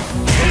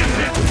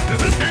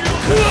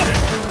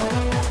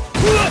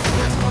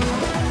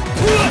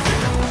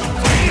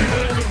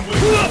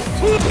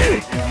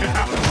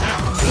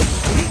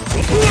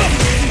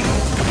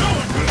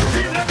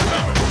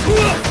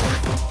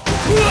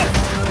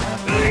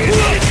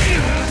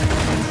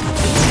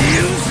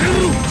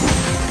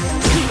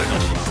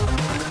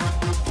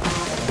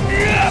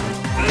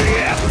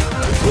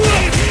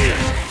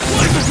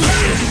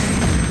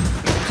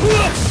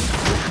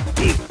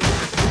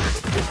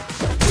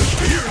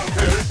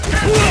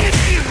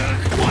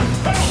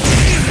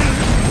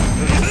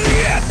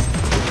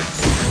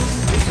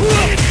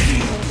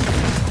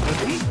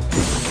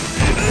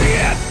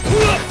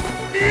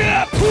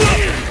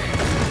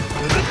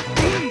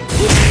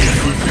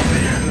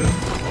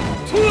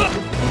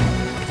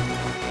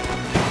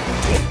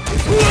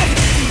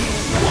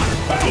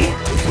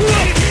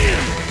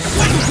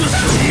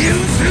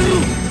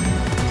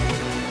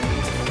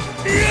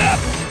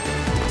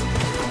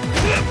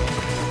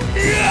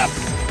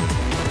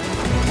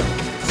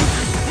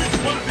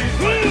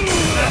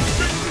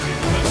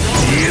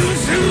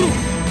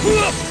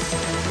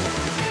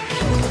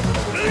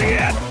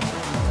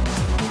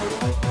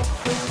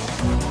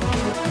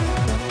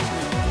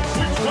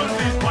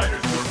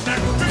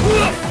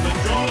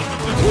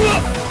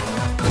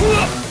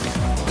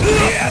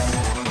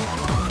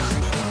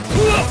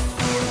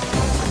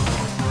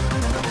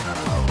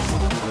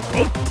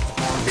 Oh!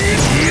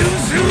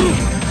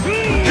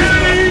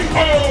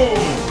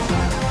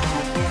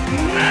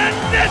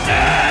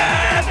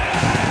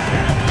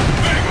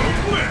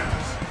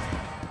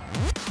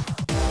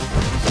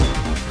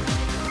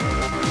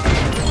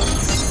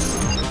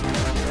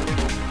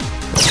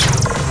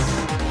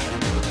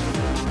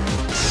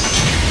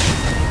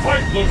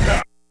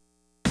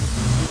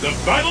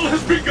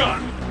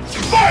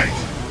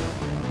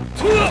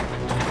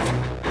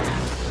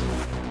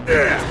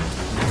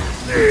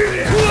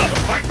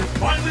 fight is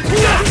finally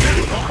begun! The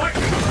fight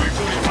is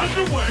officially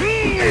underway!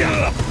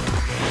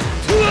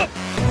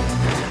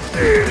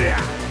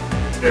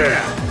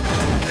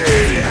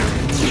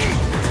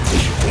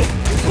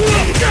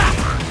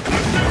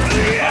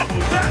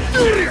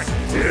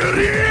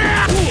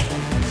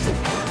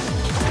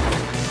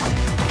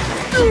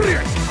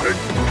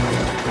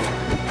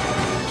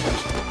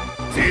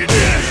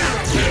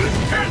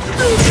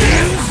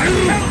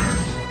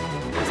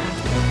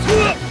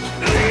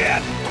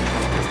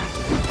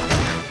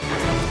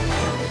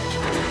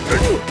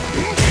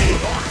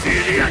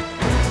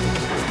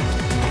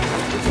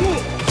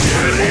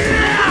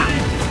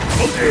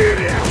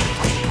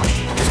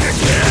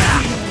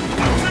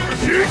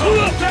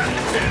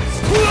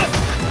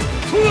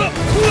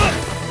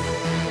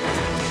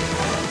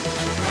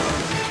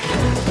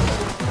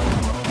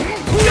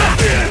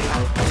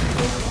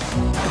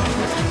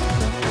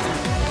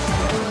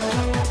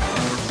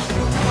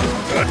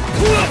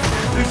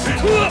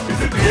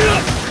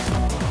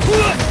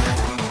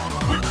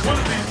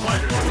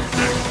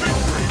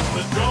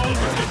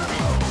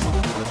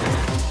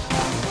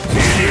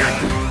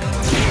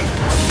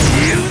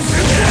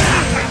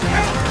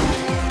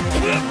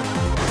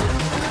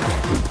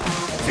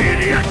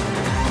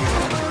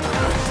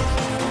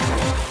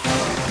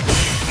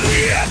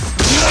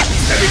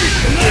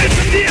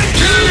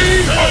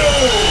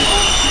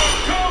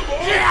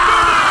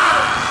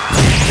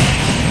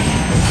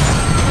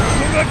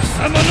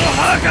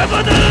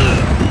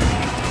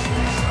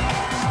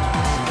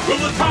 Will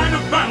the tide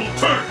of battle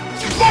turn?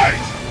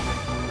 Fight!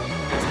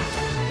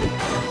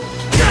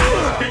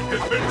 Kick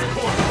has been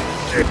recorded.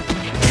 The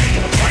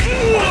fight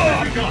has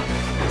finally begun.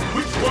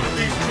 Which one of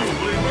these two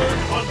will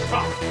emerge on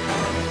top?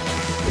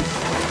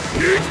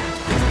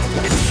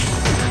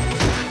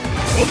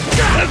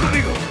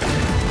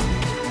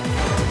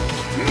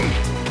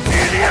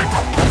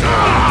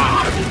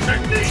 Double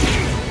technique!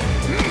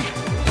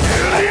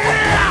 You're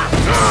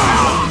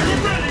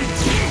ready!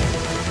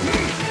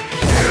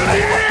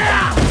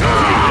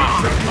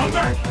 Come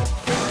back!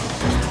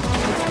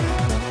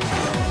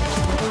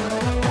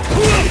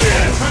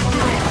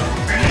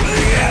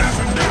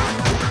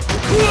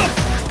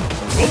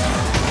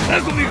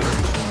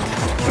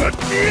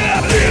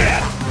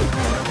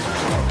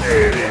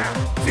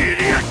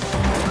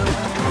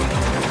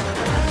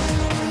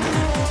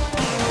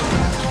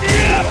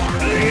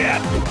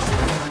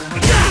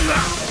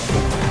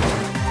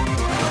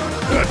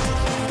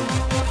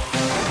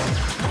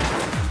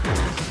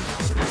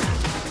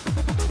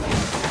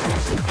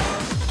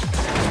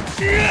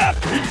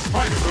 These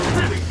fighters are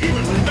really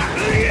evenly matched.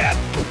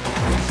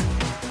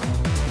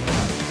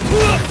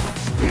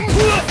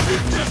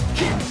 Just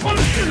keep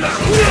punishing them.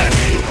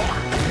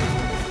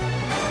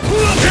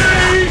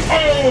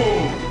 K.O.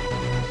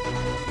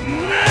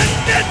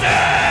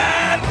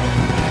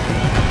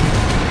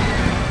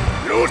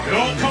 It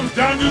all comes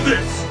down to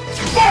this.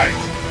 Fight!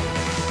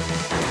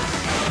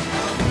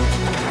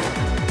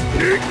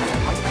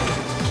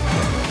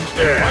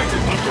 The fight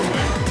is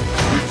underway.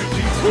 Which of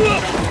these two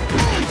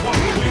is one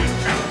way in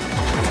challenge?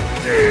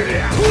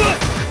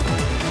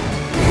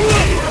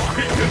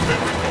 Kick has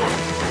been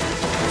recorded.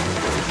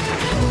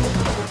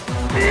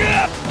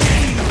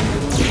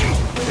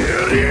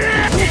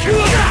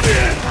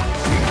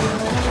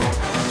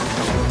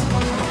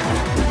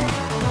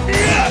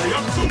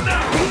 Up to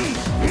now.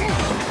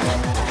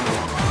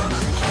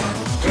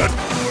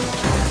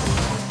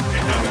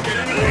 It doesn't get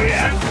any more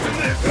intense than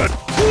this.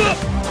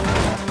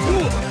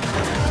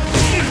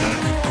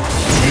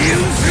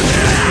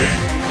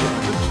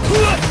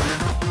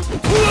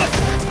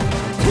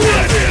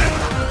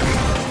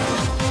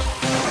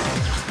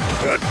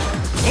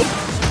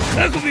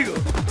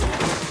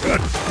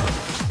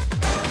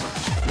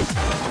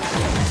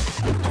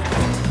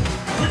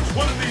 Which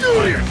one of these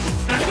players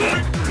will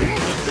snatch victory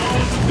from the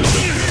jaws of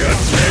disappear?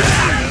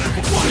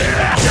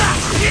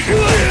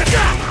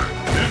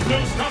 There's no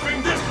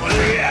stopping this one.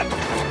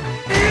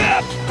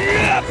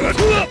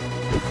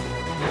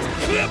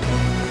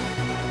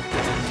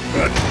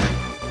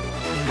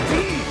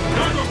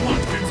 Neither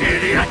one can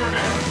take the upper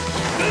hand.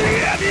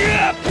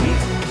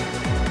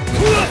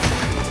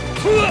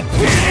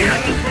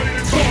 Ready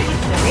to call this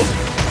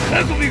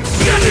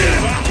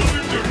one.